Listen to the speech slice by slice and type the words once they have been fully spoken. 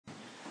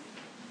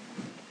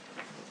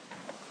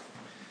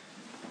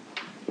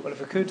Well, if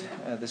we could,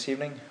 this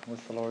evening,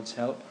 with the Lord's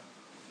help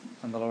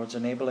and the Lord's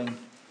enabling,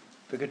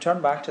 if we could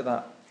turn back to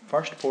that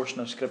first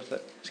portion of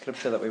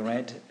scripture that we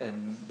read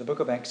in the book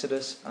of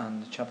Exodus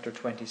and chapter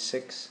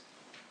 26.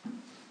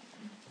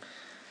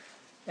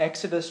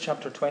 Exodus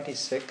chapter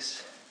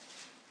 26,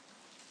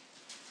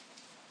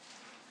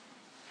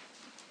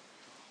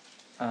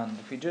 and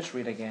if we just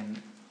read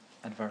again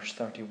at verse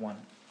 31.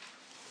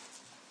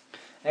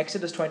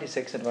 Exodus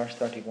 26 at verse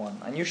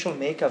 31. And you shall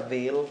make a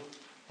veil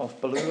of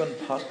blue and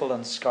purple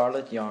and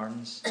scarlet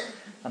yarns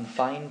and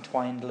fine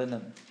twined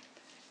linen.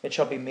 It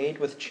shall be made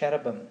with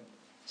cherubim,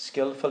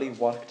 skillfully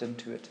worked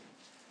into it.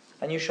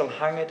 And you shall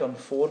hang it on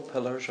 4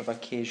 pillars of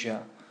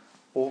acacia,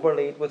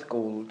 overlaid with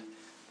gold,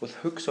 with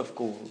hooks of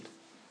gold,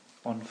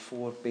 on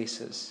 4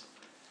 bases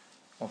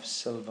of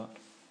silver.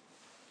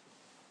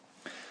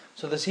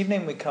 So this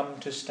evening we come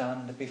to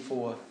stand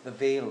before the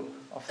veil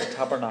of the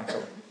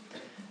tabernacle.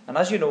 And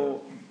as you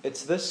know,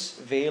 it's this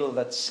veil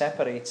that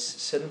separates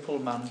sinful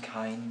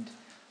mankind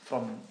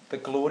from the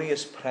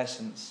glorious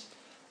presence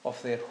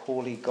of their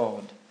holy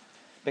God.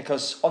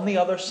 Because on the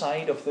other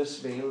side of this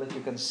veil that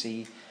you can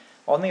see,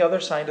 on the other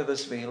side of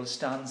this veil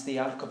stands the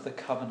Ark of the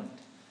Covenant,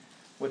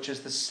 which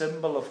is the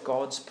symbol of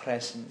God's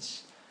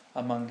presence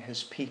among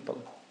his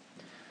people.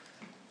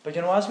 But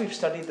you know, as we've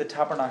studied the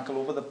tabernacle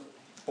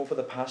over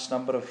the past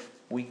number of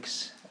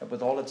weeks,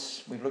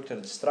 we've looked at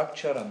its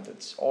structure and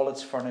all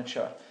its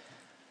furniture,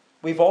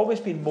 we've always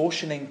been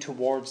motioning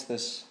towards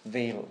this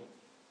veil.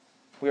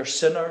 We are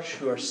sinners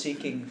who are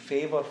seeking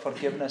favour,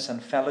 forgiveness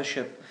and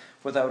fellowship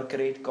with our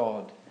great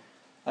God.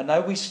 And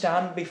now we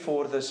stand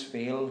before this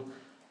veil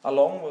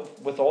along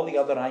with all the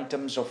other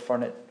items of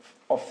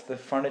the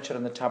furniture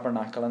in the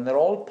tabernacle, and they're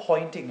all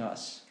pointing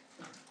us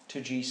to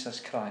Jesus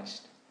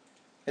Christ.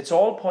 It's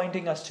all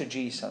pointing us to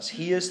Jesus.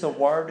 He is the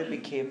Word who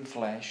became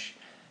flesh.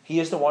 He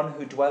is the one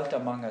who dwelt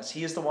among us.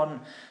 He is the one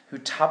who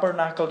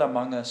tabernacled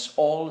among us,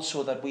 all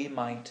so that we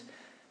might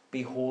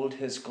behold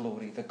his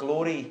glory. The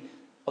glory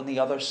on the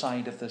other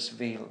side of this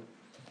veil.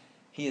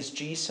 He is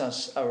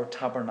Jesus, our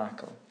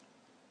tabernacle.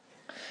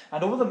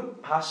 And over the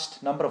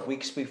past number of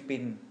weeks, we've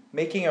been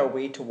making our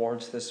way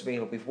towards this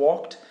veil. We've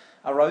walked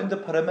around the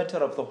perimeter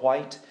of the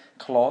white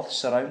cloth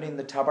surrounding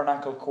the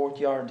tabernacle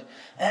courtyard.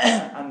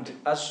 And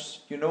as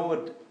you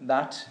know,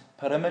 that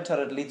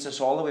perimeter, it leads us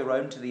all the way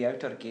around to the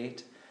outer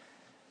gate.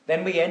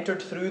 Then we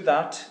entered through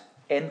that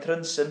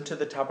entrance into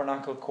the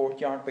tabernacle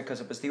courtyard because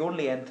it was the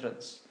only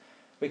entrance.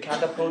 We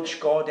can't approach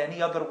God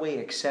any other way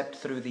except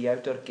through the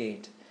outer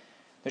gate.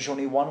 There's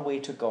only one way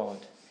to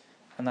God,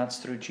 and that's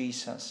through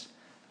Jesus,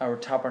 our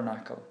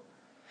tabernacle.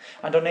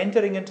 And on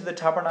entering into the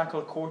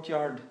tabernacle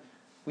courtyard,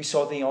 we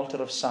saw the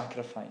altar of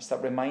sacrifice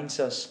that reminds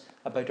us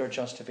about our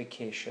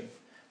justification.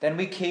 Then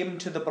we came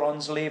to the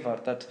bronze laver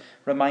that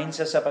reminds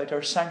us about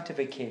our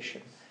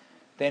sanctification.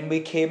 Then we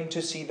came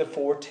to see the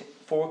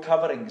four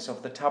coverings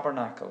of the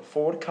tabernacle,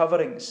 4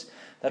 coverings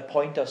that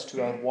point us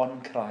to our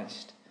one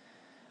Christ.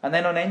 And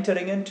then on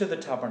entering into the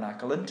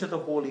tabernacle, into the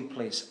holy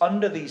place,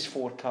 under these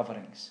 4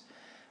 coverings,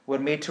 we're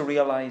made to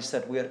realize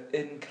that we're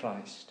in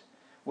Christ.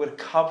 We're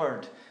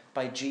covered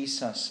by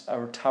Jesus,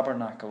 our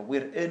tabernacle.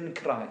 We're in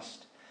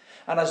Christ.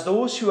 And as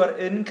those who are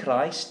in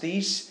Christ,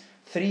 these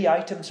 3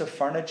 items of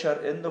furniture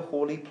in the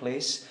holy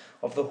place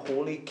of the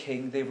Holy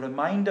King, they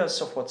remind us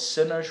of what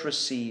sinners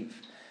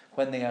receive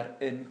when they are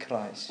in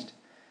Christ.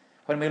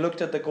 When we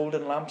looked at the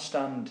golden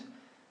lampstand,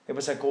 it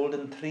was a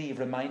golden tree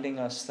reminding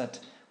us that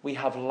we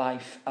have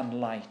life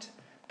and light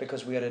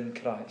because we are in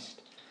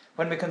Christ.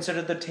 When we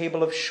considered the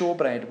table of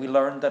showbread, we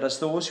learned that as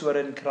those who are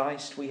in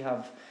Christ, we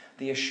have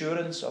the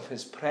assurance of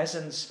his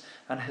presence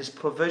and his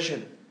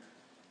provision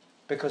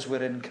because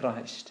we're in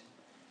Christ.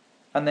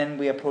 And then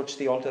we approached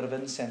the altar of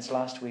incense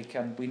last week,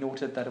 and we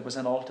noted that it was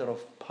an altar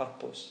of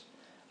purpose,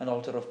 an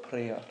altar of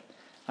prayer,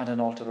 and an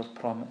altar of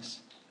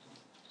promise.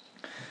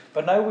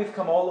 But now we've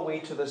come all the way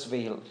to this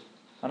veil.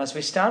 And as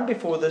we stand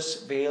before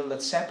this veil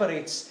that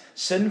separates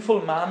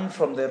sinful man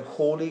from their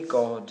holy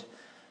God,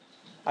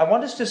 I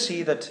want us to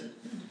see that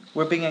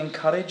we're being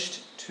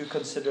encouraged to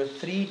consider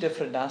 3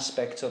 different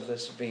aspects of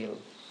this veil.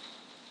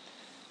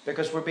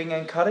 Because we're being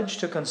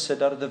encouraged to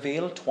consider the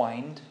veil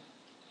twined,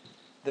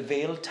 the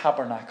veil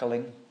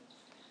tabernacling,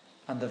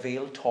 and the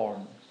veil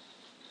torn.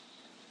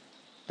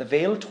 The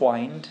veil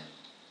twined,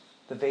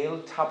 the veil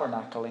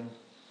tabernacling,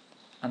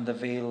 and the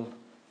veil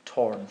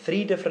torn.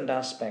 3 different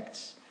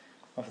aspects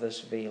of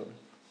this veil.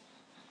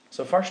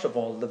 So first of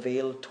all, the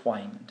veil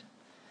twined.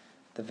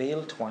 The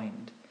veil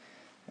twined.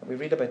 We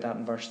read about that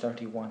in verse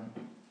 31.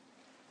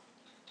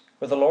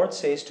 Where the Lord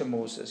says to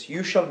Moses,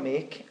 "You shall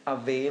make a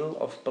veil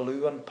of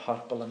blue and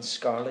purple and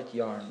scarlet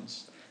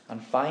yarns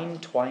and fine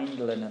twined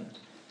linen.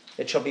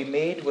 It shall be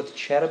made with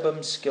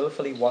cherubim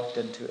skillfully worked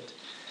into it.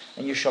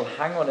 And you shall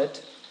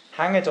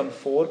hang it on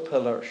 4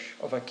 pillars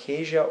of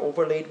acacia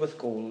overlaid with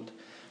gold,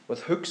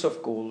 with hooks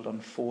of gold on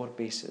 4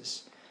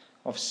 bases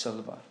of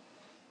silver."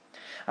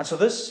 And so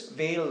this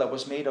veil that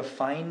was made of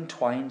fine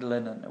twined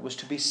linen, it was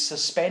to be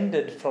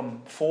suspended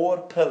from 4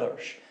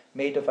 pillars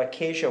made of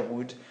acacia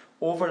wood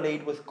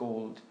overlaid with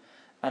gold.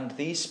 and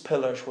these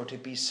pillars were to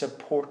be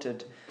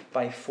supported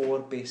by 4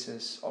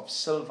 bases of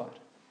silver.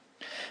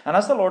 And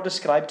as the Lord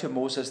described to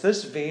Moses,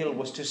 this veil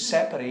was to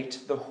separate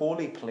the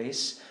holy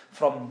place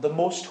from the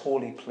most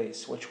holy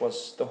place, which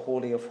was the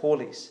Holy of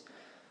Holies.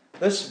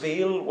 This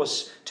veil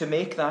was to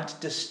make that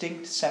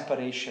distinct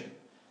separation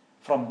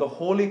from the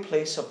holy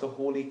place of the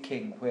Holy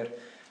King, where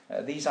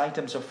these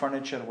items of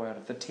furniture were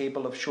the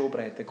table of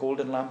showbread, the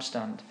golden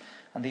lampstand,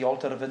 and the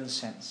altar of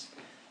incense.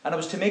 And it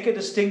was to make a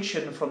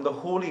distinction from the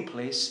holy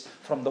place,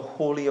 from the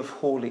Holy of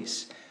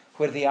Holies,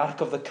 where the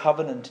Ark of the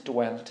Covenant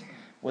dwelt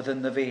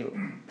within the veil.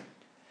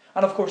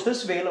 And of course,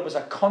 this veil was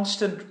a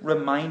constant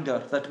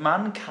reminder that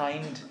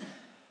mankind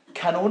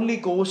can only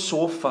go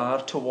so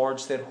far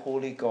towards their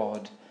holy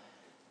God,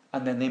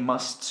 and then they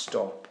must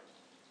stop.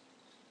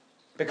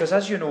 Because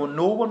as you know,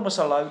 no one was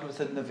allowed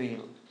within the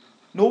veil.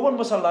 No one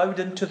was allowed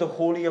into the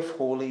Holy of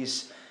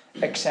Holies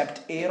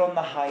except Aaron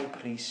the high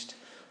priest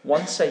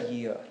once a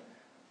year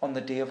on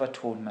the Day of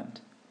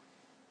Atonement.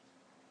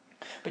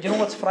 But you know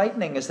what's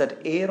frightening is that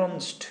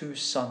Aaron's 2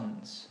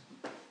 sons,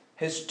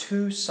 his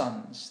 2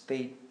 sons,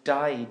 they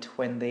died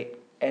when they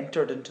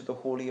entered into the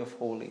Holy of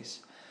Holies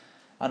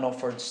and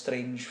offered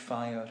strange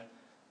fire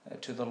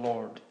to the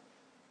Lord.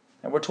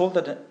 And we're told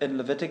that in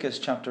Leviticus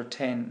chapter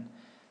 10,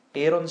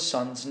 Aaron's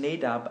sons,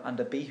 Nadab and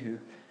Abihu,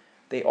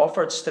 they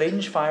offered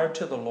strange fire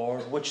to the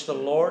Lord, which the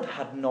Lord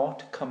had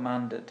not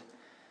commanded.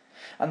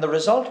 And the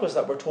result was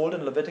that we're told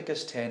in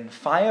Leviticus 10,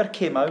 fire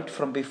came out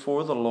from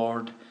before the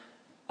Lord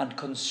and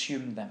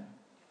consumed them.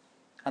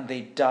 And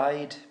they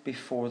died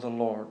before the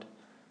Lord.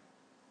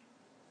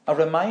 A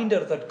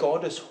reminder that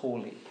God is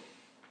holy.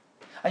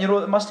 And you know,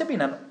 it must have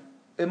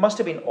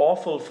been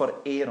awful for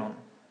Aaron,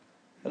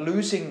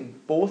 losing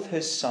both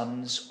his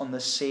sons on the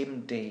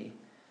same day.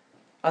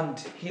 And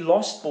he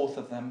lost both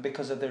of them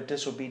because of their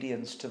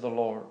disobedience to the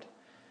Lord.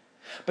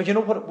 But you know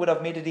what would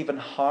have made it even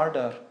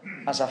harder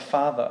as a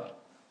father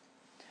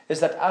is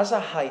that as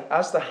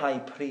the high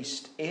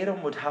priest,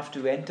 Aaron would have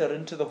to enter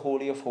into the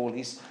Holy of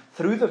Holies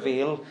through the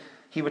veil.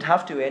 He would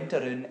have to enter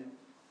in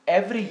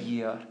every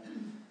year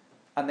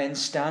and then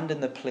stand in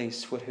the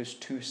place where his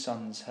 2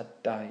 sons had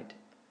died.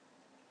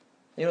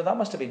 You know, that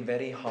must have been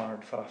very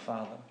hard for a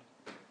father.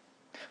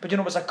 But you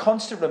know, it was a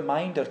constant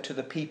reminder to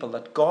the people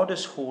that God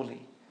is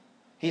holy.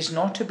 He's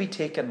not to be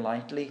taken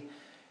lightly.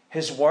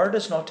 His word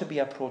is not to be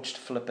approached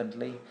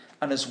flippantly.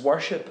 And his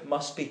worship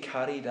must be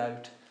carried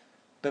out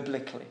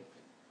biblically.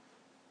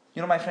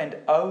 You know, my friend,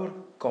 our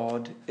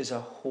God is a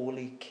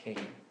holy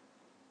king.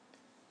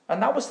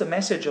 And that was the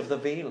message of the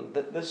veil,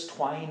 that this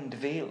twined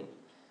veil.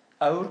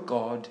 Our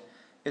God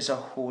is a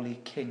holy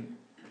king.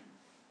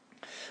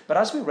 But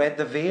as we read,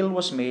 the veil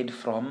was made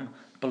from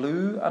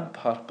blue and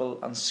purple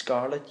and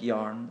scarlet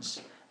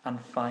yarns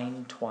and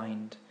fine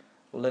twined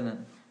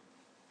linen.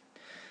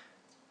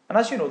 And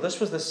as you know, this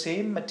was the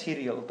same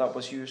material that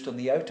was used on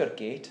the outer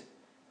gate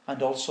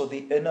and also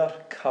the inner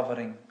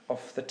covering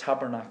of the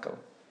tabernacle.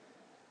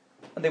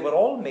 And they were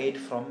all made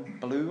from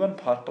blue and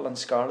purple and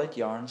scarlet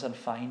yarns and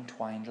fine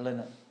twined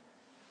linen.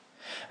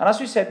 And as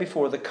we said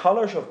before, the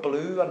colours of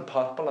blue and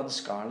purple and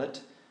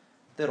scarlet,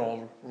 they're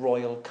all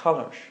royal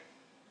colours.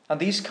 And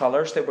these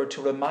colours, they were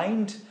to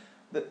remind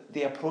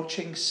the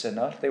approaching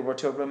sinner, they were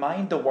to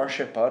remind the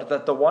worshipper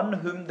that the one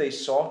whom they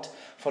sought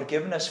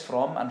forgiveness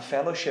from and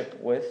fellowship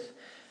with,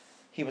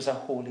 he was a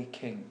holy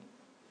king.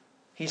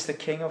 He's the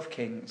King of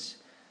Kings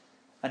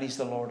and he's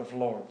the Lord of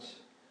Lords.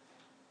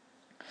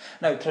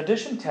 Now,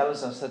 tradition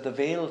tells us that the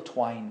veil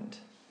twined,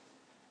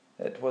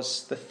 it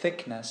was the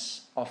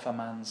thickness of a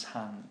man's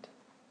hand,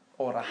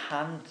 or a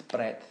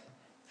handbreadth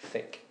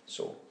thick,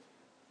 so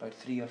about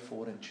 3 or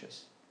 4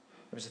 inches.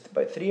 It was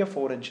about 3 or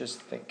 4 inches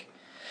thick.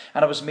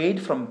 And it was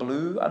made from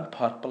blue and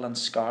purple and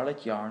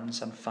scarlet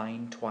yarns and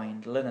fine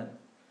twined linen.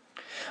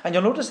 And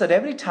you'll notice that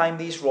every time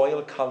these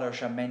royal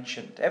colours are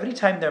mentioned, every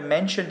time they're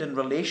mentioned in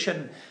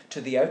relation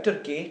to the outer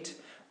gate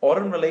or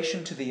in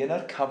relation to the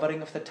inner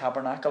covering of the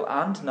tabernacle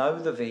and now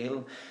the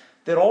veil,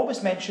 they're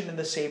always mentioned in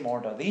the same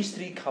order. These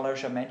 3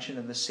 colours are mentioned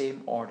in the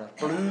same order: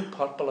 blue,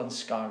 purple and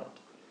scarlet.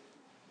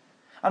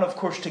 And of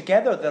course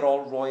together they're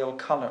all royal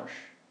colours.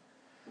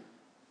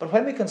 But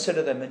when we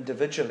consider them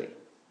individually,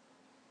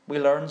 we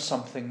learn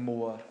something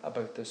more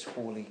about this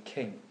holy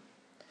king.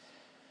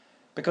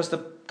 Because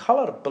the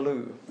colour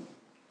blue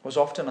was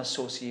often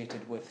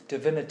associated with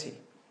divinity.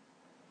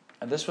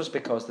 And this was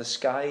because the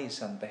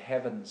skies and the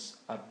heavens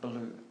are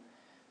blue.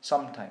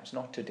 Sometimes,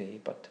 not today,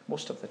 but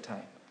most of the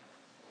time,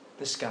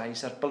 the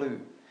skies are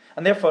blue.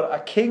 And therefore, a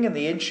king in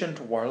the ancient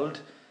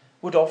world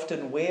would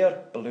often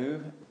wear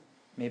blue,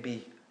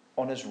 maybe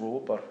on his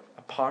robe or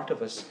a part of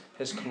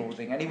his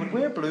clothing. And he would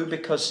wear blue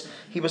because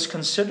he was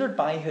considered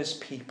by his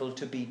people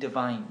to be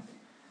divine.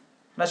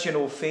 And as you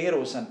know,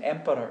 pharaohs and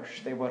emperors,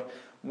 they were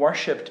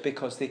worshipped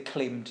because they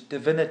claimed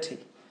divinity.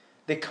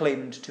 They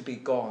claimed to be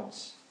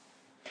gods.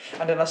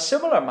 And in a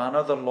similar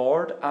manner, the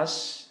Lord,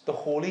 as the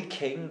holy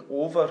king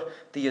over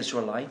the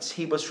Israelites,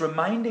 he was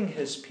reminding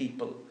his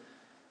people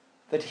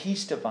that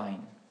he's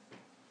divine.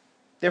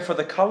 Therefore,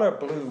 the colour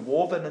blue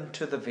woven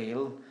into the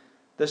veil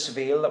this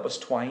veil that was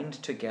twined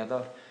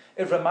together,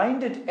 it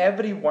reminded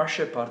every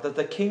worshipper that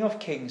the King of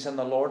Kings and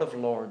the Lord of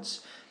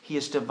Lords, he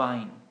is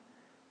divine.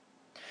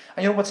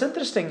 And what's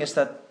interesting is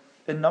that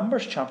in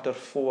Numbers chapter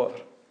 4,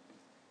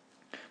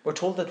 we're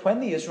told that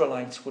when the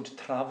Israelites would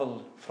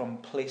travel from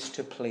place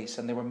to place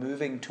and they were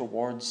moving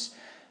towards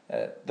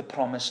the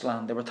promised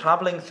land, they were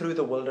traveling through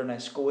the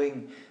wilderness,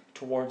 going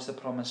towards the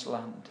promised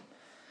land.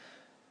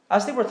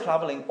 As they were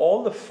traveling,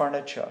 all the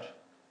furniture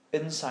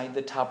inside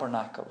the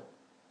tabernacle,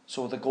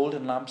 so the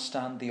golden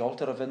lampstand, the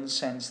altar of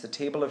incense, the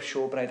table of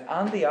showbread,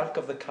 and the Ark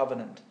of the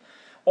Covenant,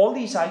 all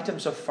these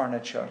items of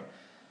furniture,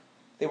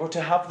 they were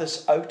to have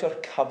this outer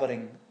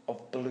covering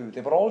of blue.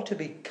 They were all to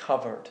be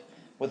covered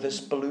with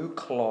this blue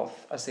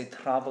cloth as they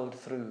travelled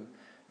through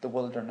the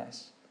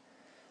wilderness.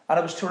 And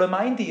it was to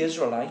remind the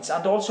Israelites,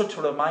 and also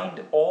to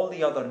remind all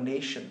the other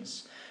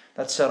nations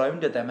that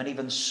surrounded them and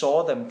even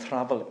saw them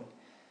travelling.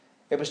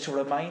 It was to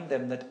remind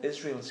them that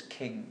Israel's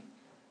king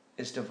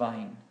is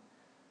divine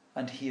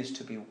and he is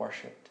to be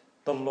worshipped.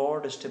 The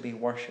Lord is to be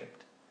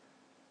worshipped.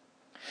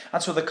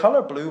 And so the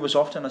colour blue was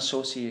often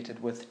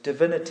associated with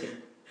divinity.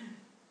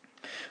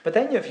 But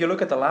then if you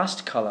look at the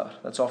last colour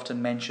that's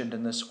often mentioned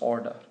in this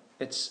order,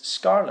 it's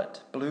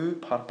scarlet, blue,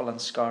 purple and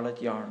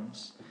scarlet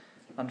yarns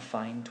and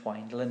fine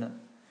twined linen.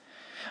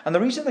 And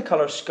the reason the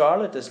colour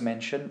scarlet is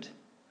mentioned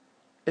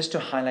is to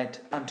highlight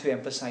and to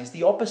emphasise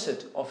the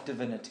opposite of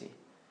divinity,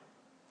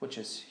 which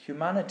is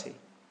humanity.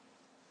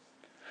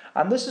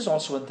 And this is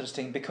also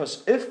interesting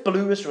because if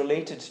blue is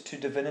related to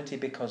divinity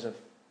because of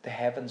the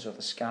heavens or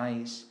the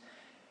skies,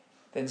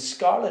 then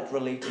scarlet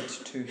related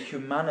to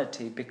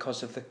humanity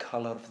because of the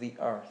colour of the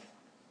earth.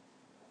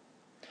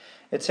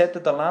 It said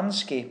that the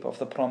landscape of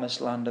the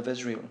promised land of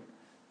Israel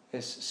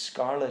is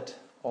scarlet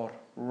or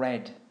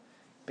red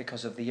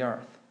because of the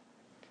earth.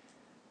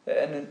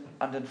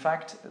 And in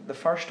fact, the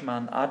first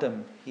man,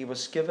 Adam, he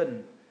was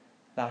given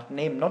that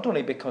name, not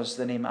only because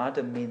the name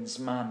Adam means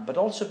man, but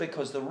also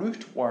because the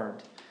root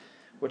word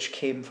which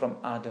came from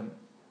Adam,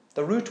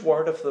 the root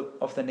word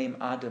of the name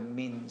Adam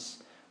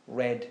means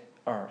red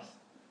earth.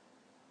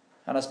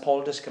 And as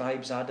Paul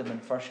describes Adam in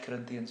 1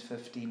 Corinthians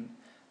 15,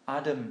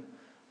 Adam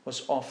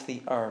was of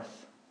the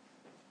earth,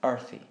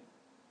 earthy.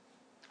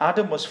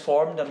 Adam was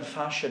formed and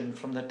fashioned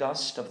from the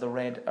dust of the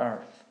red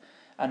earth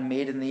and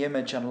made in the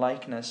image and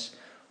likeness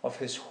of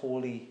his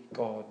holy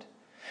God.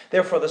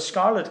 Therefore, the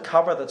scarlet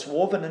cover that's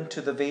woven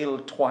into the veil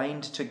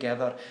twined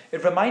together,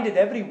 it reminded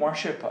every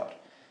worshipper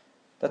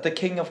that the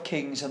King of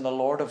Kings and the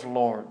Lord of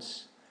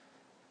Lords,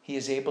 he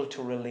is able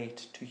to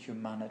relate to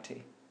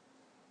humanity.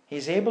 He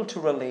is able to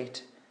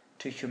relate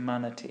to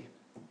humanity.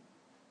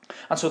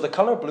 And so the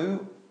colour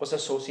blue was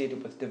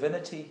associated with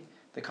divinity,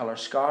 the colour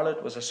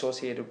scarlet was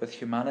associated with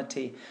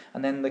humanity,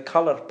 and then the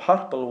colour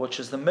purple, which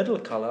is the middle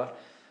colour,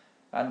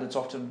 and it's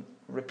often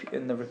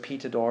in the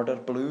repeated order,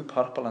 blue,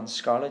 purple and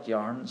scarlet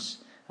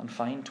yarns and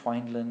fine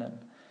twined linen.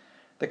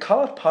 The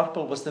colour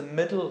purple was the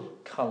middle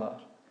colour,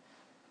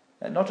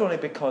 not only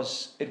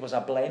because it was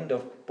a blend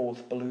of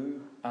both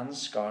blue and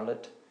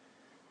scarlet,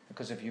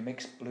 because if you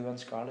mix blue and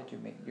scarlet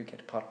you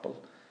get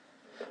purple,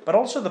 but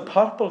also the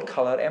purple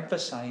colour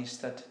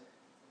emphasised that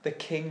the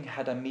king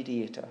had a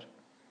mediator.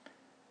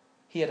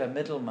 He had a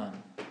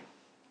middleman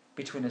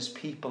between his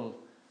people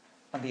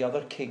and the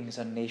other kings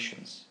and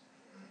nations.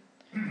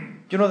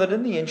 You know that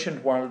in the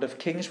ancient world, if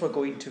kings were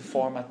going to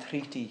form a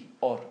treaty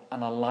or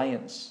an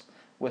alliance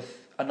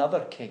with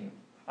another king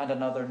and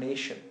another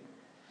nation,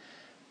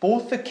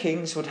 both the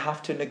kings would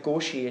have to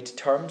negotiate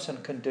terms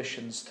and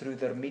conditions through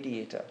their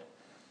mediator.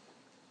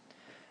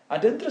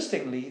 And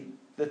interestingly,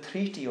 the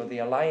treaty or the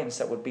alliance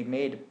that would be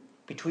made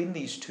between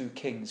these two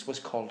kings was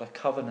called a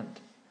covenant.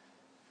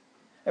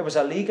 It was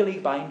a legally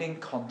binding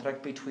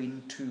contract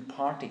between two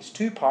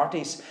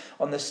parties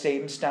on the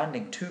same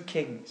standing, two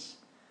kings.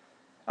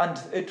 And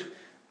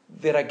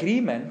their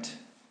agreement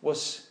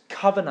was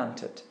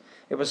covenanted.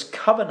 It was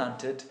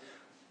covenanted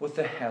with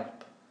the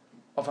help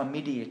of a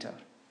mediator.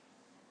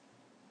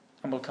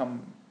 And we'll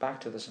come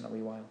back to this in a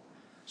wee while.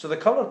 So the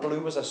colour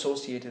blue was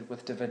associated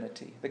with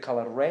divinity. The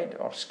colour red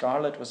or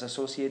scarlet was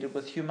associated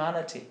with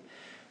humanity.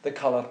 The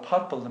colour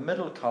purple, the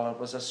middle colour,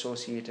 was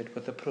associated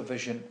with the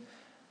provision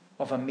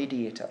of a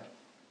mediator.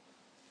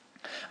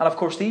 And of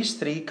course these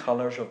three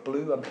colours of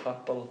blue and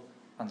purple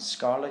and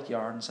scarlet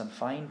yarns and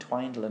fine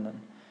twined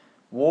linen,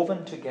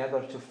 woven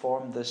together to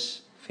form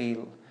this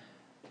veil,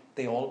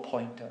 they all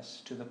point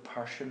us to the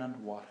person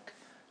and work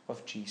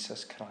of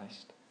Jesus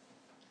Christ.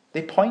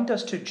 They point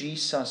us to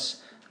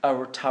Jesus,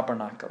 our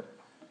tabernacle.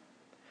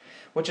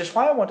 Which is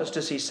why I want us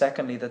to see,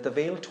 secondly, that the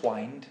veil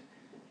twined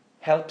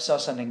helps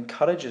us and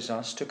encourages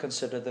us to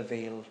consider the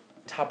veil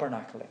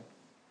tabernacling.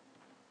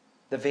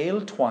 The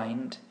veil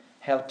twined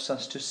helps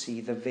us to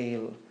see the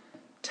veil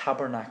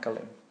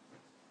tabernacling.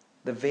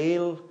 The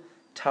veil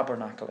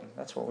tabernacling.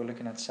 That's what we're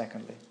looking at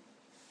secondly.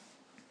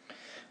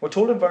 We're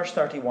told in verse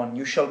 31,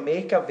 "You shall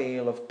make a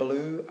veil of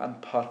blue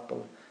and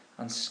purple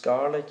and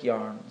scarlet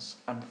yarns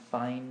and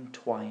fine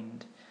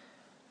twined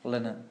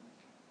linen."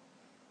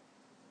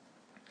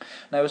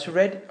 Now, as we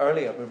read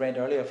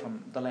earlier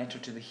from the letter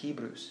to the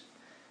Hebrews,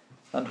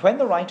 And when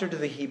the writer to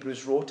the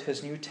Hebrews wrote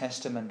his New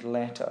Testament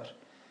letter,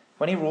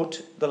 when he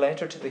wrote the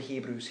letter to the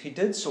Hebrews, he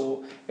did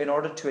so in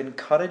order to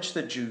encourage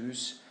the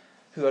Jews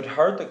who had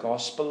heard the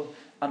gospel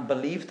and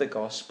believed the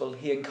gospel.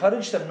 He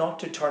encouraged them not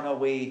to turn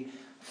away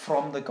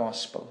from the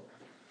gospel.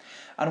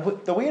 And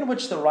the way in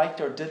which the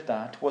writer did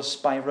that was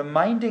by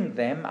reminding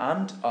them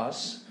and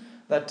us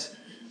that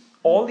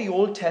all the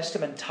Old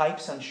Testament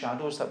types and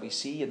shadows that we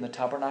see in the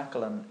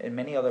tabernacle and in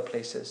many other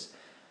places,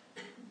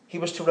 he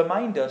was to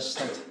remind us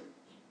that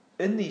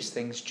in these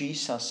things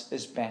Jesus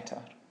is better.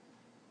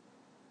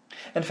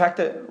 In fact,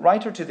 the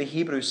writer to the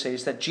Hebrews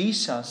says that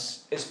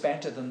Jesus is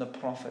better than the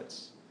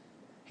prophets.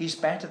 He's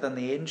better than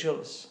the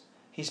angels.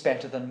 He's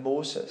better than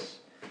Moses.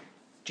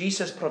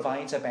 Jesus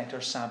provides a better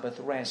Sabbath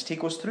rest. He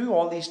goes through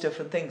all these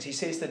different things. He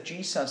says that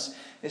Jesus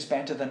is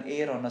better than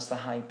Aaron as the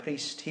high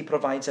priest. He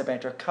provides a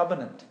better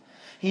covenant.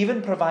 He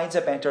even provides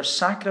a better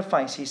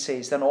sacrifice, he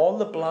says, than all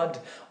the blood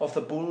of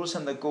the bulls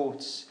and the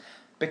goats.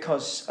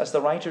 Because, as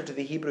the writer to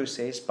the Hebrews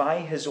says, by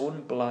his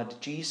own blood,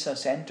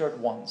 Jesus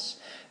entered once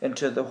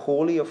into the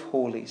Holy of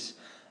Holies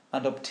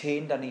and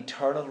obtained an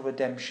eternal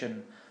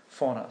redemption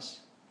for us.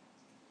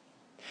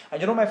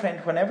 And you know, my friend,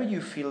 whenever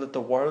you feel that the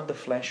world, the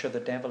flesh, or the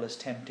devil is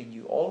tempting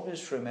you,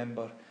 always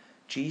remember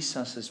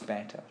Jesus is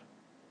better.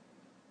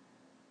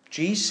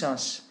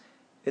 Jesus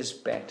is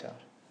better.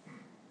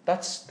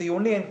 That's the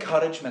only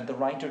encouragement the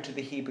writer to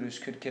the Hebrews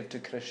could give to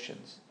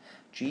Christians.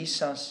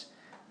 Jesus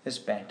is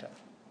better.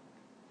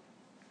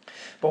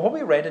 But what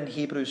we read in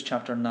Hebrews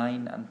chapter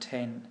 9 and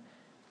 10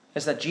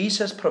 is that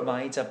Jesus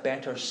provides a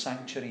better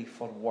sanctuary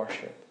for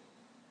worship.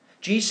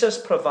 Jesus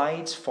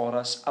provides for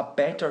us a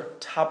better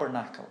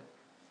tabernacle.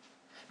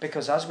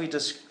 Because as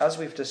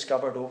we've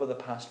discovered over the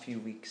past few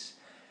weeks,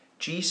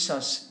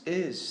 Jesus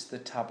is the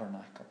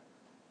tabernacle.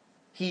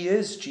 He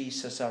is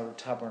Jesus, our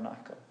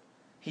tabernacle.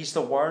 He's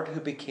the Word who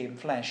became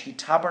flesh. He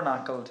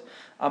tabernacled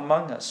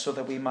among us so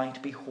that we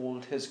might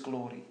behold his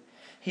glory.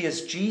 He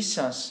is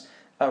Jesus,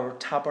 our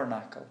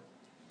tabernacle.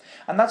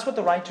 And that's what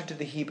the writer to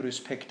the Hebrews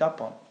picked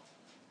up on.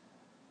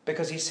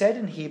 Because he said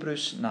in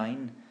Hebrews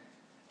 9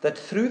 that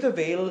through the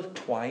veil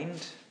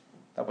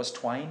that was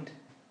twined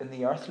in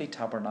the earthly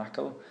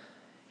tabernacle,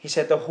 he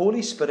said the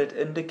Holy Spirit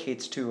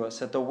indicates to us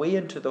that the way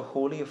into the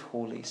Holy of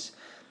Holies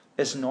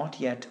is not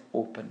yet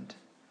opened.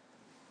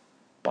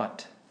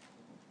 But,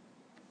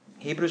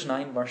 Hebrews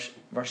 9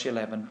 verse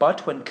 11,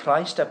 but when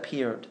Christ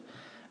appeared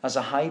as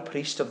a high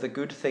priest of the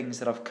good things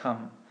that have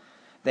come,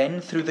 then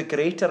through the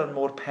greater and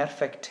more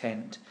perfect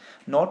tent,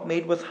 not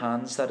made with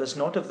hands, that is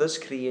not of this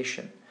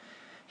creation,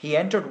 he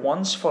entered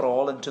once for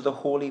all into the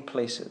holy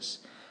places,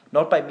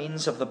 not by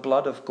means of the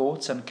blood of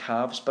goats and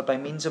calves, but by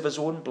means of his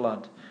own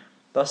blood,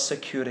 thus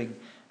securing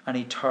an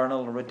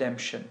eternal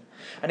redemption.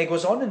 And he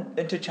goes on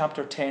into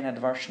chapter 10 and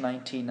verse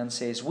 19 and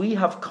says, we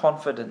have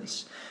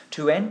confidence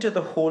to enter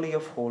the Holy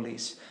of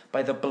Holies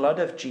by the blood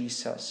of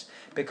Jesus,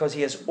 because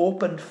he has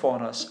opened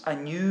for us a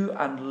new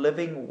and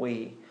living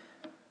way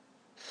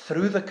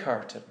through the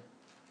curtain,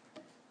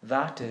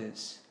 that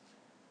is,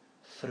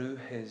 through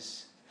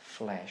his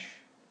flesh.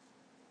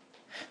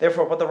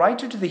 Therefore, what the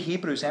writer to the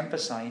Hebrews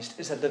emphasized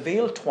is that the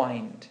veil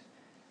twined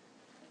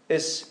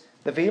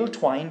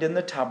in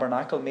the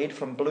tabernacle, made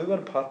from blue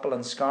and purple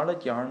and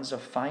scarlet yarns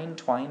of fine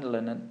twined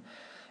linen.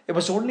 It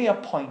was only a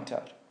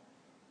pointer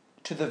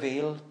to the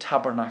veil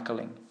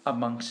tabernacling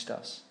amongst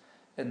us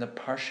in the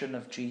person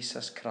of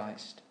Jesus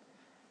Christ.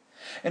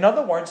 In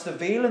other words, the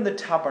veil in the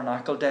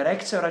tabernacle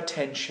directs our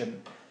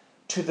attention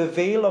to the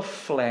veil of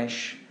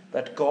flesh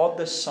that God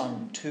the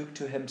Son took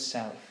to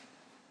himself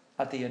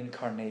at the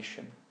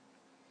incarnation.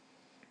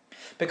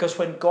 Because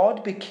when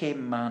God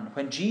became man,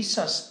 when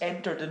Jesus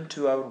entered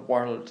into our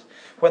world,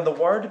 when the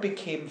Word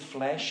became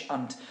flesh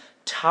and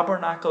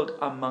tabernacled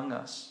among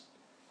us,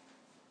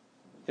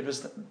 it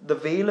was the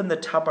veil in the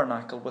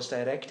tabernacle was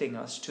directing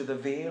us to the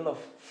veil of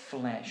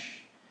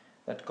flesh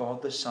that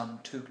God the Son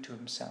took to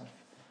himself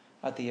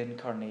at the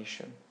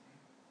incarnation.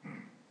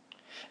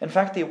 In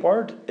fact, the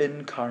word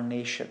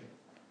incarnation,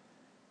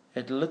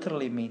 it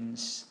literally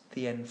means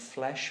the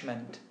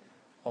enfleshment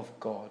of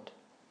God.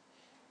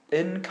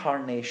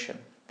 Incarnation,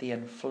 the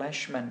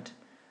enfleshment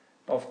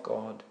of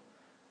God.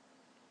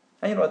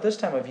 And at this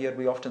time of year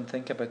we often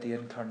think about the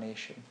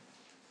incarnation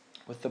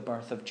with the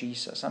birth of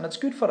Jesus. And it's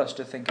good for us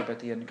to think about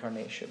the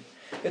incarnation.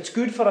 It's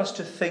good for us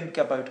to think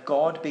about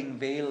God being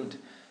veiled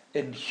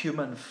in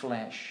human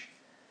flesh.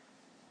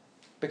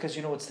 Because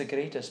it's the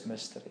greatest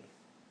mystery.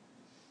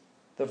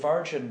 The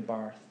virgin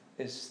birth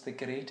is the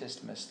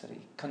greatest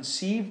mystery.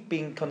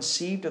 Being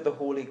conceived of the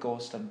Holy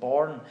Ghost and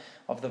born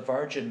of the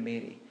Virgin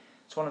Mary.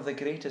 It's one of the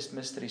greatest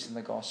mysteries in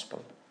the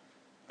gospel.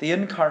 The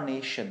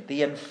incarnation,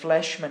 the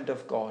enfleshment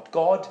of God.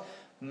 God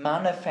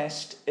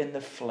manifest in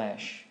the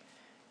flesh.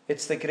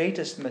 It's the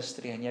greatest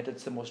mystery, and yet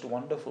it's the most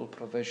wonderful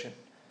provision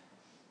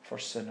for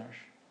sinners.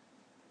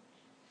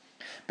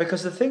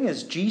 Because the thing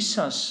is,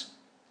 Jesus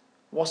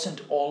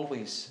wasn't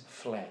always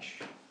flesh.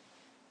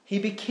 He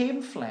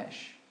became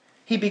flesh.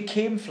 He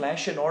became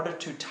flesh in order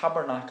to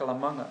tabernacle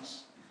among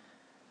us.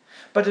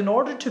 But in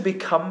order to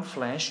become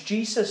flesh,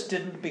 Jesus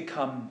didn't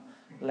become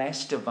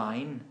less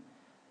divine.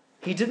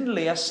 He didn't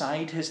lay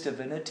aside his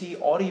divinity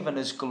or even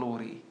his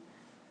glory.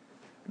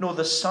 No,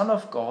 the Son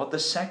of God, the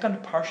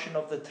second person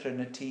of the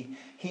Trinity,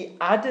 he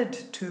added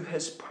to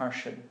his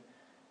person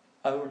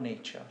our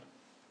nature.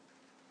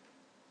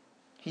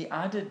 He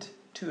added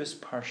to his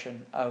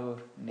person our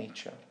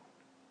nature.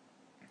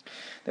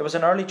 There was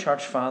an early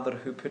church father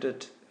who put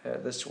it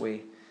this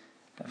way,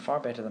 far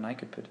better than I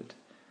could put it.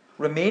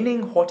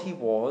 Remaining what he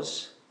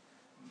was,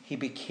 he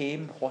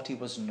became what he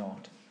was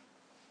not.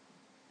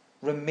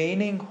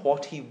 Remaining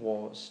what he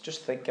was.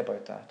 Just think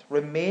about that.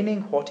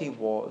 Remaining what he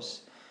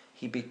was,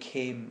 he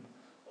became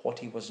what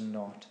he was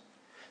not.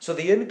 So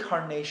in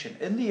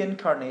the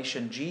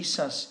incarnation,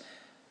 Jesus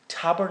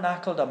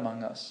tabernacled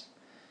among us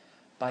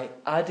by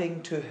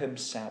adding to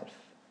himself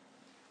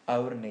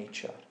our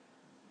nature.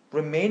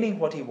 Remaining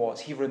what he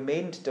was, he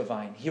remained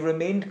divine, he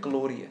remained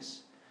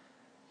glorious,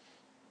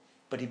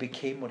 but he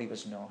became what he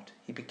was not.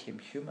 He became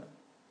human.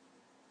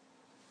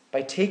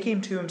 By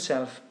taking to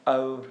himself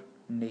our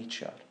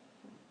nature,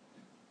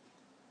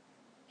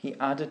 he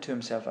added to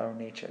himself our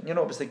nature. And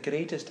it was the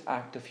greatest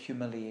act of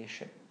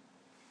humiliation.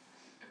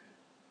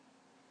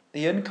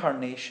 The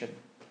incarnation,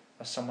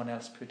 as someone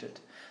else put it,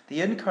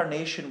 the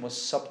incarnation was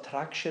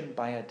subtraction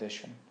by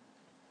addition.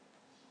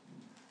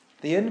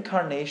 The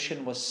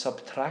incarnation was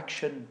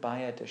subtraction by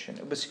addition.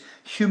 It was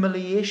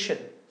humiliation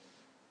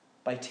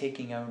by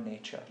taking our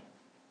nature.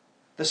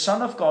 The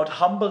Son of God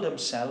humbled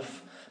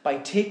himself by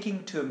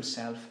taking to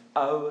himself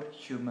our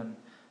human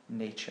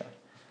nature.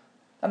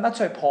 And that's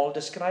how Paul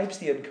describes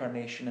the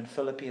incarnation in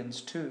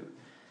Philippians 2.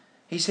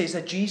 He says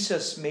that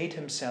Jesus made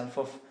himself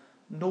of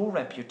no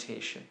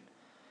reputation.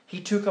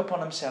 He took upon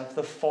himself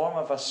the form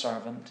of a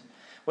servant,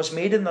 was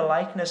made in the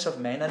likeness of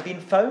men, and being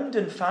found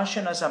in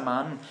fashion as a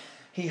man,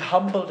 he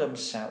humbled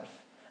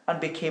himself and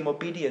became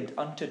obedient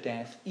unto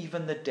death,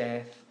 even the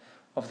death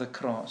of the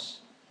cross.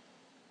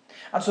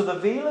 And so the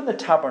veil in the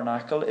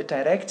tabernacle, it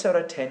directs our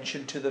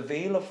attention to the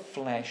veil of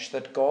flesh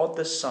that God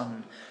the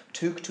Son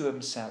took to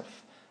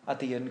himself at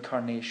the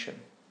incarnation.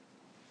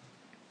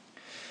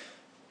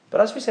 But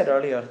as we said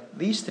earlier,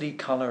 these three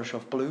colours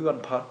of blue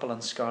and purple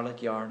and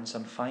scarlet yarns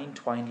and fine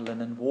twined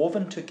linen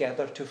woven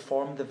together to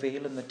form the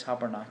veil in the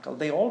tabernacle,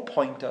 they all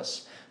point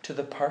us to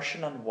the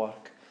person and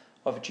work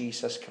of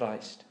Jesus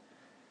Christ.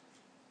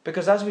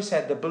 Because as we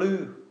said, the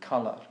blue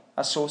colour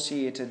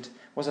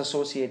was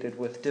associated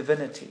with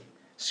divinity.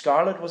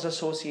 Scarlet was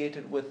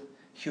associated with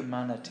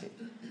humanity.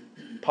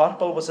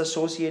 Purple was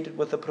associated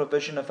with the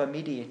provision of a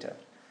mediator.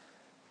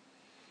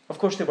 Of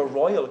course, they were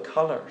royal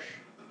colours,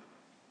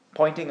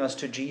 pointing us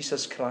to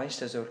Jesus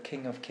Christ as our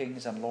King of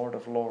Kings and Lord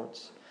of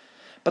Lords.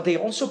 But they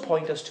also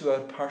point us to our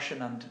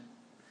person and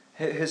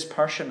his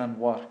person and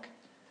work.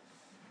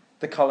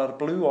 The colour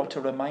blue ought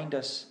to remind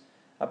us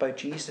about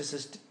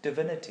Jesus'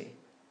 divinity,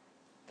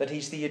 that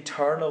he's the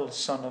eternal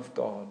Son of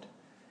God.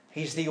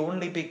 He's the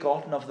only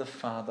begotten of the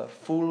Father,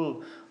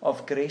 full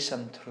of grace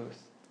and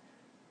truth.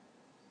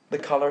 The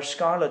colour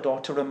scarlet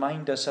ought to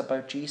remind us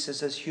about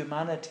Jesus'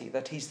 humanity,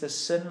 that he's the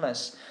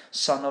sinless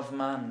Son of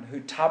Man who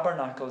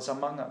tabernacles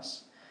among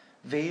us,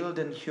 veiled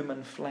in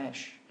human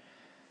flesh.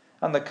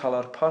 And the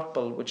colour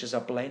purple, which is a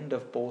blend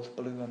of both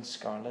blue and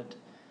scarlet,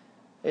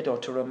 it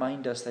ought to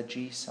remind us that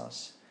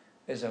Jesus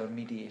is our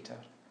mediator.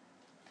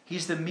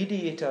 He's the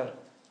mediator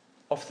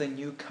of the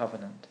new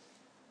covenant,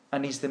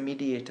 and he's the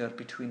mediator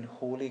between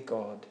holy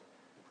God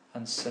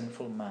and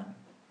sinful man.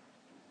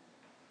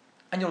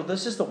 And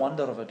this is the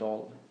wonder of it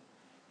all.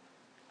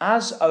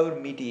 As our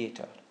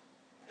mediator,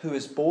 who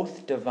is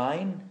both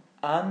divine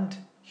and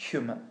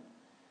human,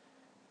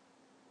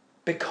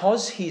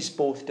 because he's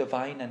both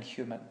divine and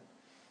human,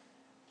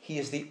 he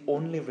is the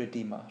only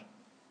redeemer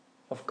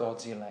of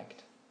God's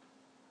elect.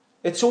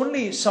 It's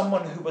only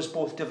someone who was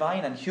both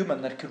divine and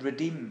human that could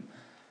redeem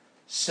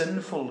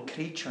sinful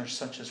creatures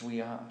such as we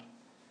are.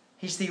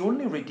 He's the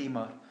only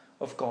redeemer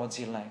of God's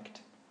elect.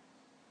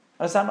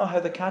 And is that not how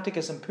the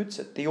Catechism puts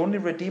it? The only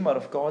redeemer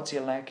of God's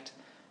elect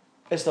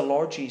is the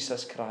Lord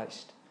Jesus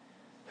Christ,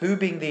 who,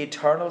 being the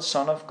eternal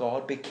Son of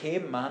God,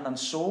 became man, and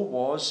so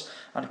was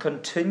and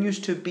continues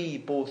to be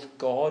both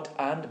God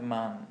and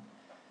man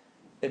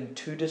in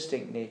two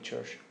distinct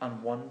natures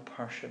and one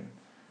person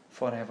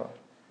forever.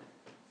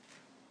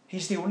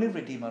 He's the only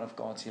redeemer of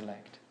God's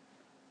elect.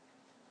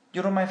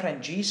 My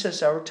friend,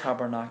 Jesus, our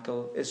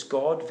tabernacle, is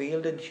God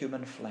veiled in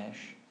human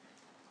flesh.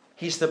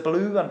 He's the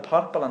blue and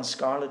purple and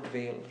scarlet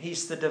veil.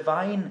 He's the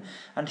divine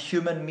and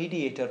human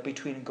mediator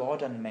between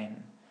God and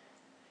men.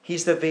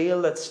 He's the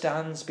veil that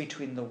stands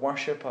between the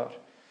worshipper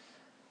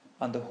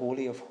and the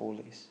Holy of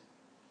Holies.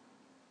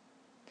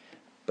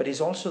 But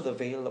he's also the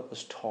veil that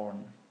was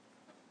torn.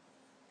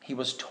 He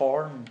was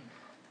torn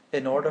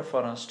in order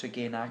for us to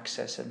gain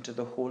access into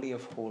the Holy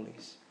of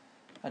Holies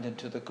and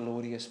into the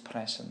glorious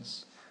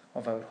presence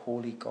of our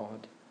holy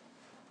God.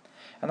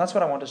 And that's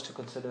what I want us to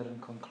consider in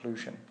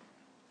conclusion.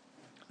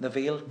 The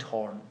veil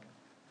torn.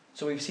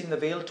 So we've seen the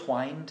veil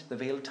twined, the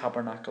veil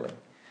tabernacling,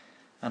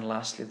 and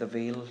lastly the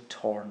veil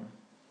torn.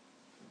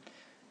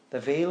 The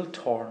veil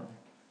torn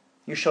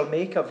You shall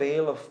make a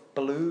veil of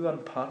blue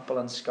and purple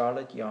and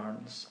scarlet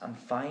yarns, and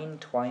fine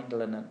twined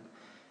linen.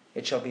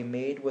 It shall be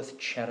made with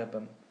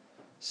cherubim,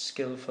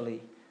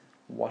 skillfully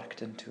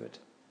worked into it.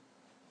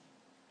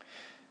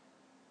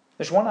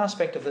 There's one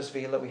aspect of this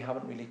veil that we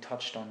haven't really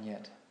touched on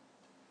yet,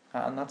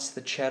 and that's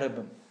the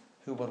cherubim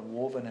who were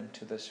woven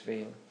into this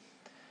veil.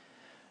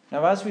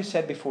 Now, as we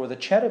said before, the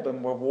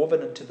cherubim were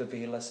woven into the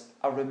veil as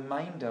a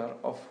reminder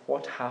of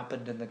what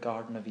happened in the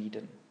Garden of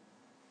Eden.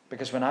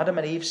 Because when Adam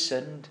and Eve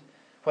sinned,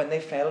 when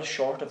they fell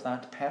short of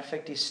that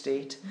perfect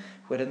estate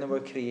wherein they were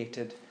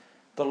created,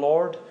 the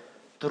Lord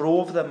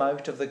drove them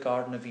out of the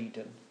Garden of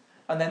Eden.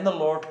 And then the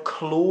Lord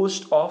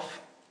closed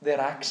off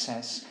their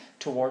access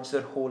towards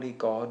their holy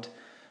God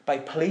by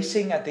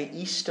placing at the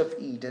east of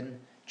Eden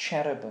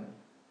cherubim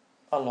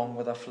along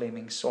with a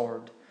flaming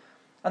sword.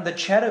 And the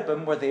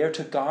cherubim were there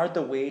to guard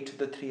the way to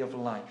the tree of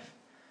life.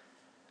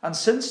 And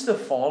since the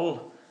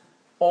fall,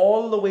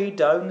 all the way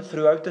down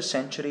throughout the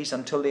centuries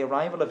until the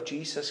arrival of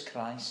Jesus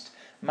Christ,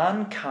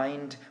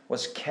 mankind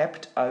was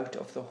kept out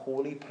of the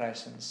holy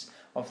presence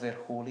of their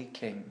holy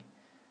King.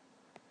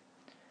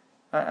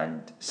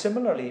 And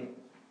similarly,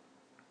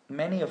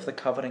 many of the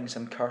coverings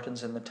and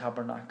curtains in the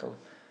tabernacle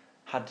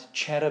had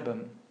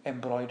cherubim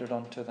embroidered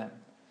onto them.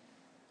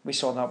 We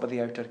saw that with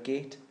the outer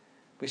gate.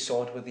 We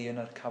saw it with the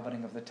inner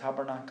covering of the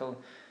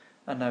tabernacle,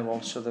 and now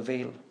also the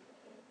veil.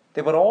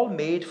 They were all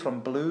made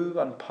from blue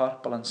and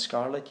purple and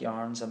scarlet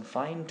yarns and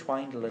fine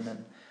twined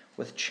linen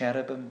with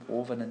cherubim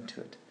woven into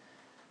it.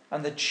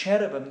 And the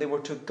cherubim, they were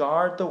to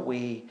guard the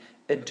way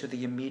into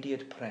the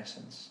immediate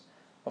presence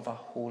of a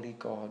holy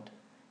God.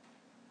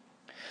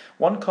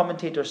 One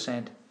commentator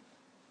said,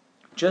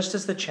 just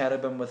as the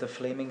cherubim with a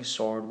flaming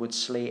sword would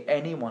slay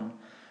anyone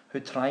who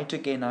tried to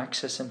gain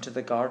access into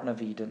the Garden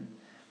of Eden,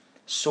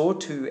 so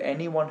too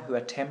anyone who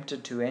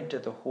attempted to enter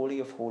the Holy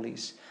of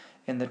Holies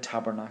in the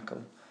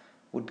tabernacle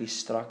would be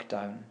struck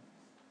down.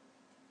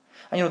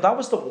 And that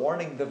was the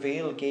warning the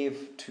veil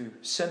gave to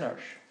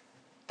sinners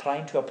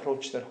trying to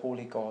approach their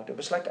holy God. It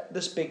was like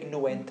this big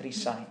no entry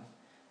sign.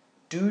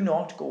 Do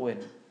not go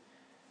in,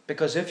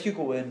 because if you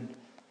go in,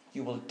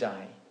 you will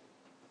die.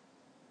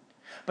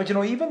 But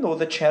even though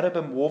the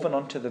cherubim woven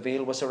onto the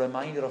veil was a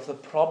reminder of the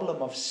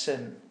problem of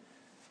sin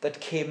that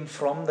came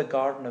from the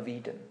Garden of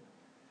Eden,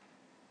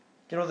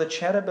 the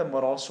cherubim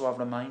were also a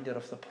reminder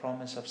of the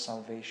promise of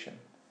salvation,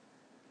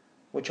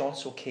 which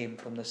also came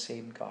from the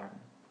same garden.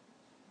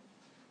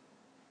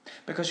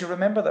 Because you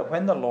remember that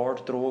when the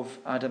Lord drove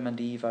Adam and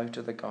Eve out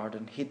of the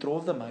garden, he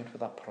drove them out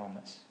with a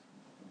promise.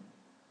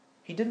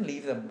 He didn't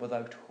leave them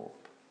without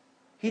hope.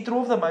 He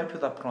drove them out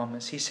with a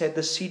promise. He said,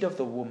 the seed of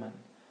the woman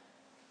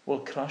will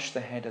crush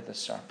the head of the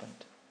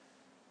serpent.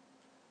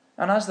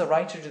 And as the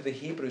writer to the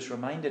Hebrews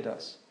reminded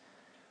us,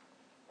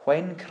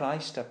 when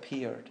Christ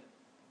appeared,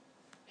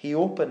 he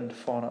opened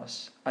for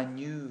us a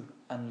new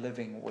and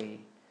living way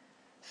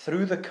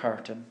through the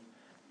curtain,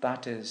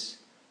 that is,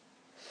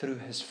 through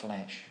his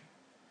flesh.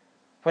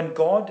 When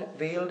God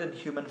veiled in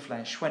human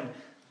flesh, when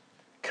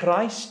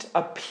Christ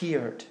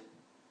appeared,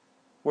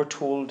 we're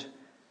told,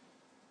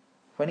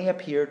 when he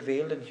appeared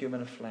veiled in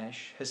human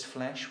flesh, his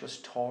flesh was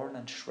torn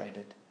and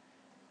shredded.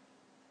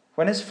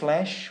 When his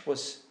flesh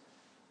was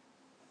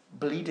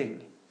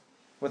bleeding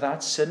with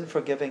that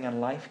sin-forgiving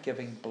and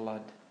life-giving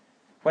blood,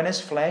 when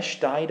his flesh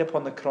died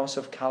upon the cross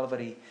of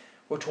Calvary,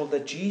 we're told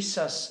that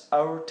Jesus,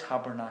 our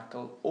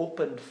tabernacle,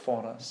 opened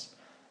for us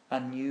a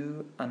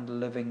new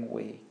and living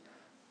way.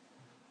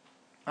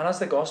 And as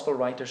the gospel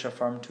writers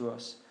affirm to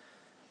us,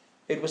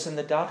 it was in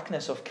the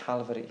darkness of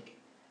Calvary,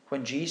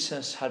 when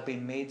Jesus had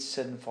been made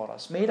sin for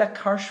us, made a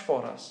curse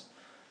for us.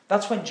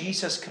 That's when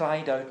Jesus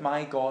cried out,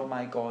 my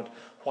God,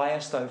 why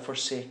hast thou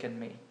forsaken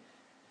me?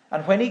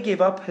 And when he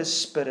gave up his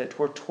spirit,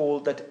 we're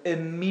told that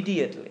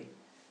immediately,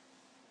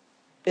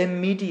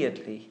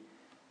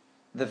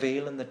 the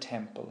veil in the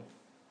temple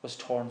was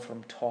torn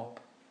from top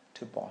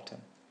to bottom.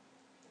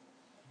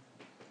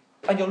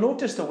 And you'll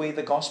notice the way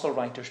the gospel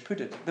writers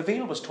put it. The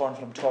veil was torn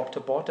from top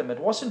to bottom. It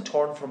wasn't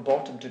torn from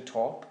bottom to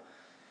top.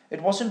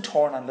 It wasn't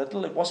torn a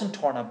little. It wasn't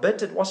torn a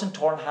bit. It wasn't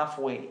torn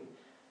halfway.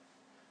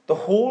 The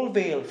whole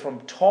veil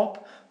from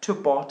top to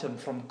bottom,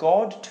 from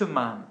God to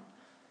man,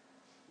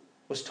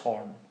 was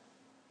torn,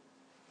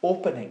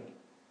 opening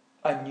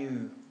a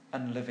new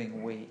and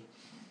living way.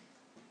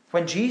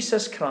 When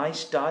Jesus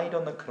Christ died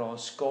on the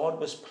cross, God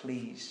was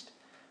pleased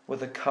with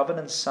the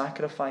covenant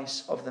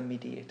sacrifice of the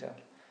mediator.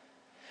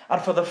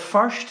 And for the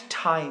first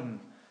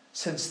time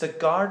since the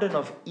Garden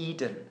of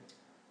Eden,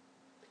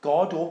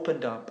 God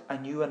opened up a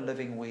new and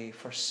living way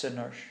for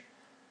sinners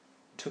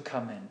to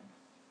come in.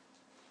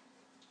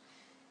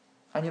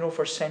 And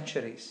for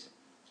centuries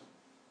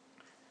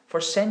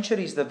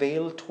the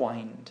veil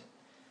twined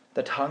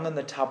that hung in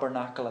the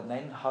tabernacle and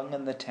then hung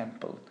in the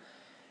temple,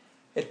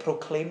 it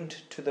proclaimed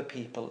to the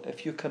people,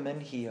 if you come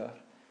in here,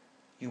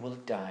 you will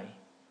die.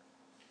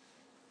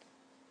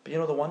 But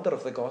the wonder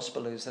of the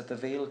gospel is that the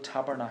veil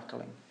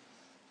tabernacling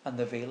and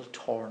the veil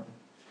torn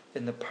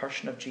in the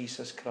person of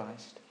Jesus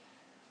Christ,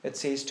 it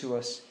says to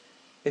us,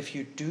 if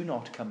you do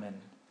not come in,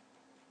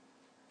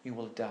 you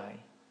will die.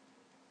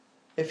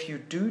 if you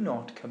do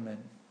not come in,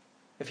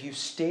 if you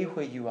stay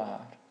where you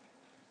are,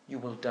 you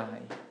will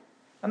die.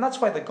 And that's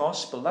why the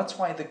gospel, that's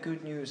why the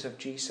good news of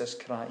Jesus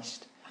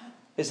Christ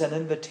is an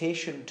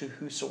invitation to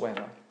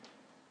whosoever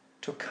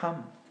to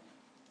come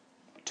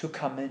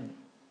in,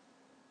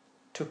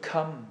 to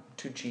come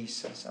to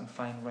Jesus and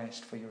find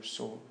rest for your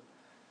soul.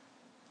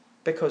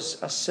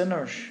 Because as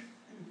sinners,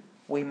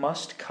 we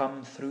must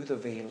come through the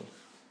veil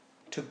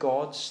to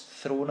God's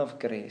throne of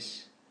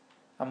grace,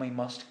 and we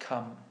must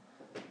come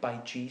by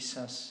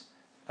Jesus,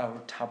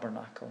 our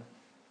tabernacle.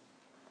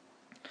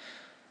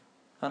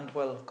 And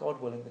well,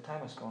 God willing, the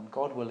time is gone.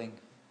 God willing,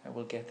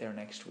 we'll get there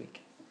next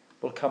week.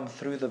 We'll come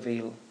through the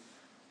veil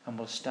and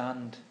we'll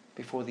stand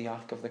before the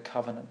Ark of the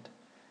Covenant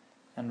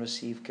and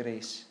receive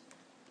grace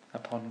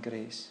upon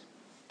grace.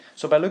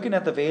 So by looking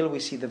at the veil, we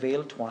see the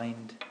veil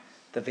twined,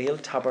 the veil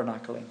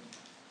tabernacling,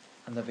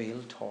 and the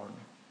veil torn.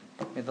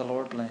 May the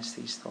Lord bless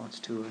these thoughts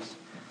to us,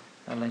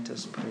 and let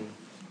us pray.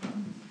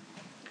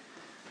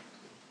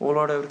 O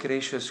Lord, our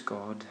gracious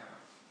God,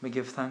 we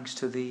give thanks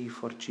to Thee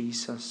for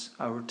Jesus,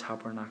 our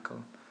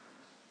tabernacle.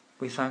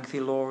 We thank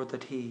Thee, Lord,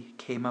 that He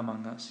came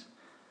among us,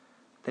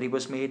 that He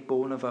was made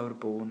bone of our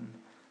bone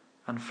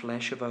and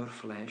flesh of our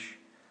flesh,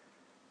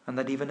 and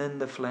that even in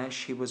the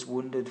flesh He was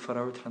wounded for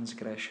our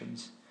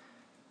transgressions,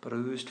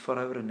 bruised for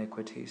our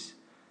iniquities,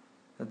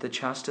 that the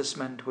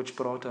chastisement which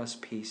brought us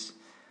peace,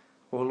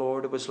 O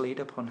Lord, was laid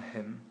upon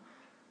Him.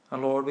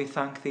 And Lord, we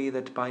thank Thee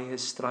that by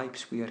His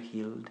stripes we are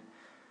healed.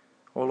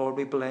 O Lord,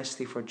 we bless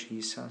Thee for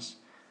Jesus,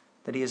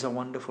 that He is a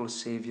wonderful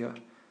Saviour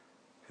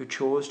who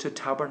chose to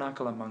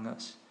tabernacle among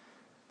us,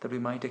 that we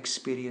might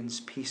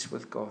experience peace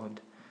with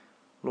God.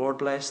 Lord,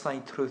 bless Thy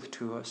truth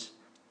to us.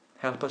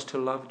 Help us to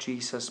love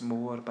Jesus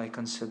more by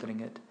considering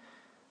it.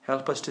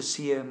 Help us to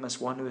see Him as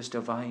one who is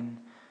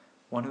divine,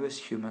 one who is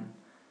human,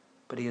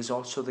 but He is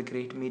also the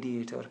great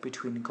mediator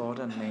between God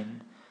and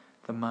men,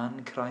 the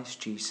man Christ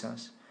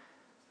Jesus.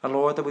 And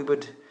Lord, that we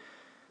would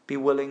be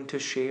willing to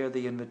share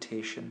the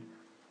invitation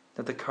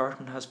that the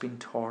curtain has been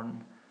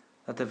torn,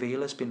 that the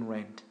veil has been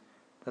rent,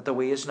 that the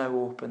way is now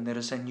open. There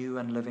is a new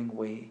and living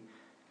way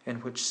in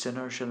which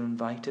sinners are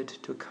invited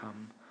to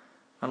come.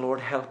 And Lord,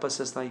 help us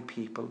as Thy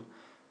people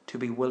to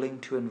be willing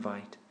to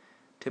invite,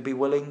 to be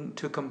willing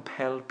to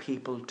compel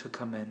people to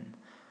come in,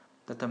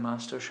 that the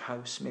Master's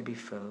house may be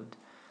filled.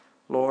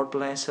 Lord,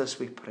 bless us,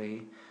 we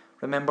pray.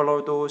 Remember,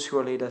 Lord, those who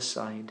are laid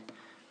aside.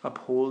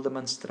 Uphold them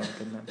and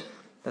strengthen them,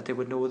 that they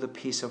would know the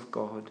peace of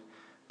God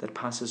that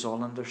passes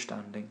all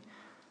understanding.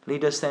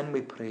 Lead us then,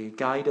 we pray.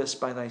 Guide us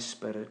by Thy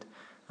Spirit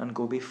and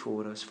go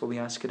before us, for we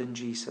ask it in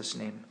Jesus'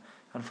 name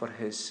and for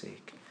His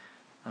sake.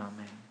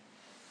 Amen.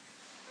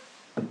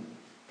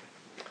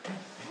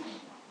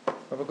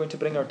 Well, we're going to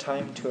bring our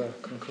time to a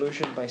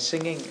conclusion by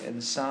singing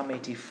in Psalm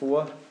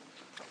 84.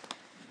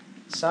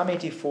 Psalm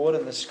 84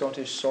 in the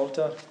Scottish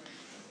Psalter.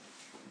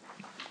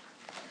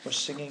 We're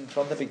singing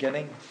from the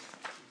beginning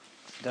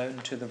down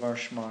to the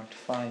verse marked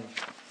 5.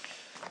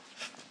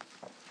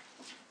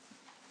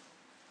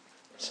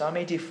 Psalm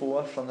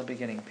 84 from the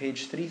beginning,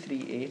 page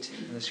 338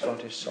 in the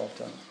Scottish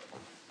Psalter.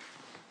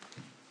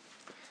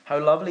 How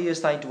lovely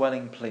is Thy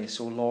dwelling place,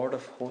 O Lord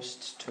of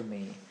hosts, to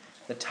me.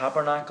 The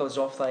tabernacles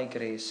of Thy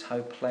grace,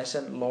 how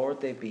pleasant,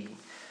 Lord, they be.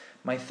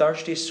 My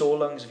thirsty soul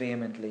longs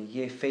vehemently,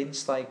 yea,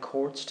 faints Thy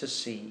courts to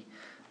see.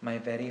 My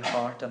very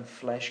heart and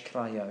flesh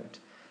cry out,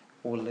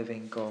 O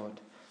living God,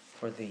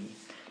 for Thee.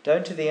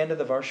 Down to the end of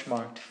the verse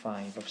marked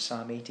 5 of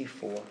Psalm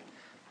 84,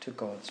 to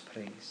God's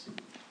praise.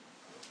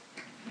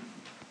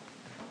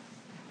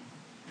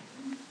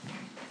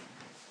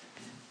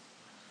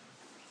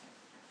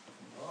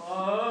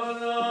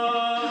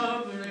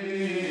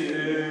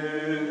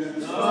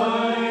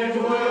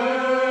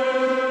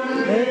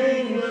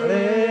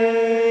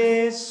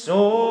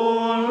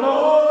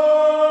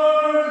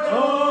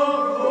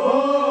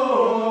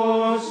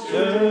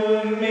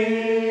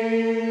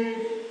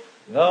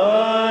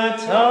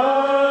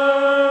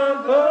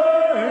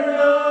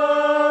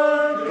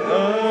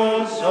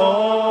 Tabernacles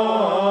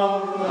of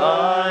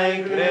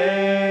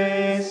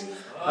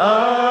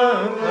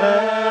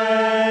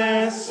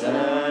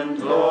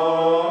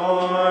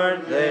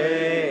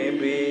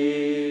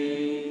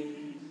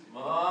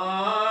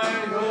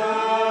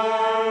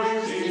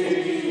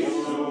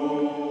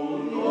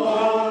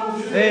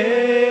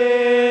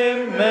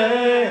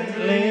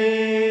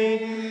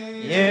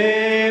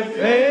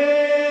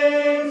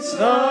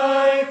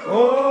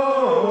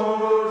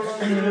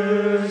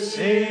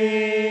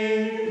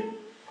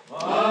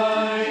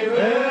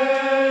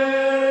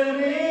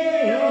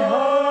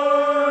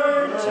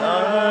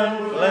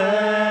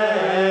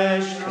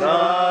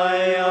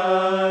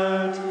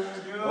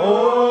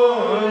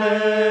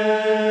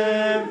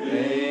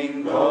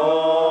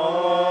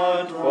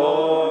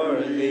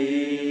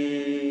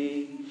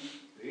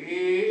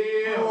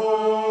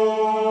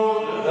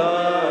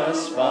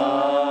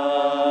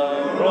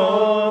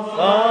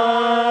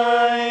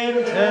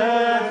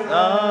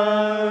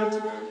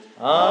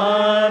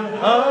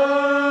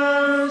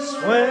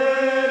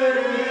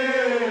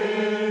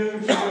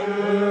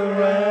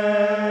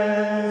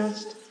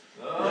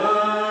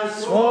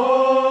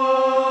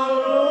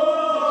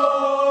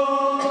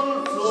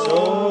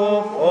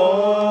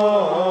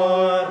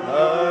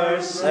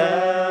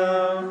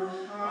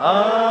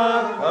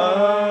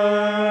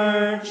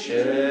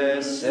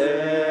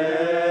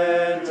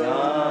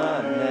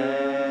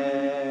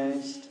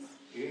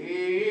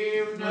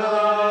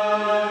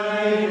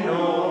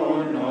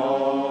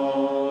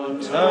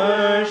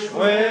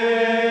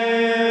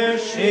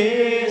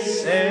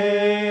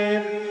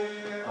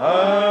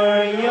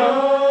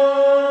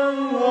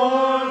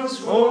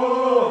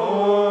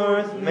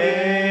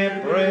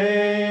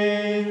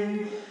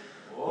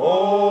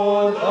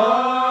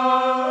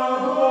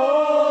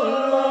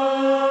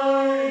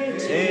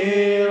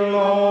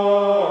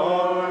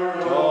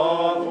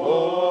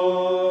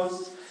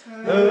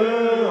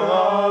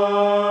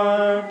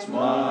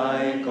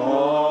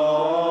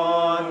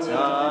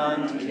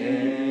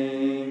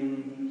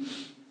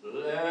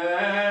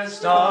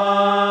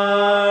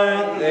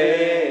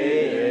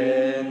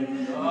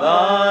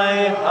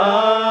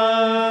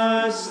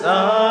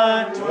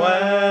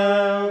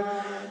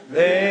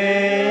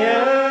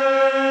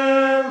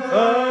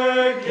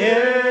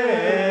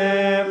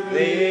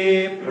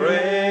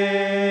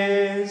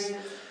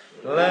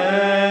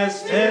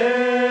Blessed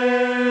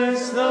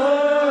is the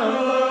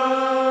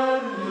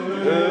one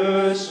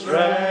whose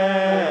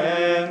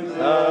strength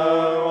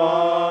thou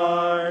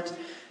art,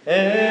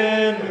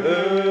 in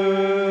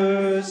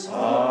whose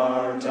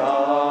heart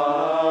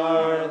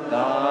are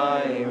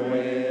thy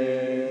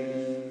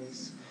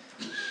ways.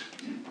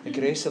 The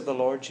grace of the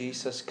Lord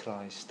Jesus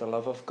Christ, the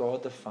love of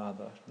God the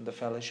Father, and the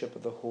fellowship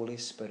of the Holy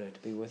Spirit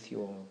be with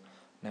you all,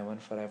 now and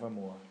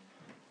forevermore.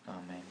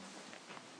 Amen.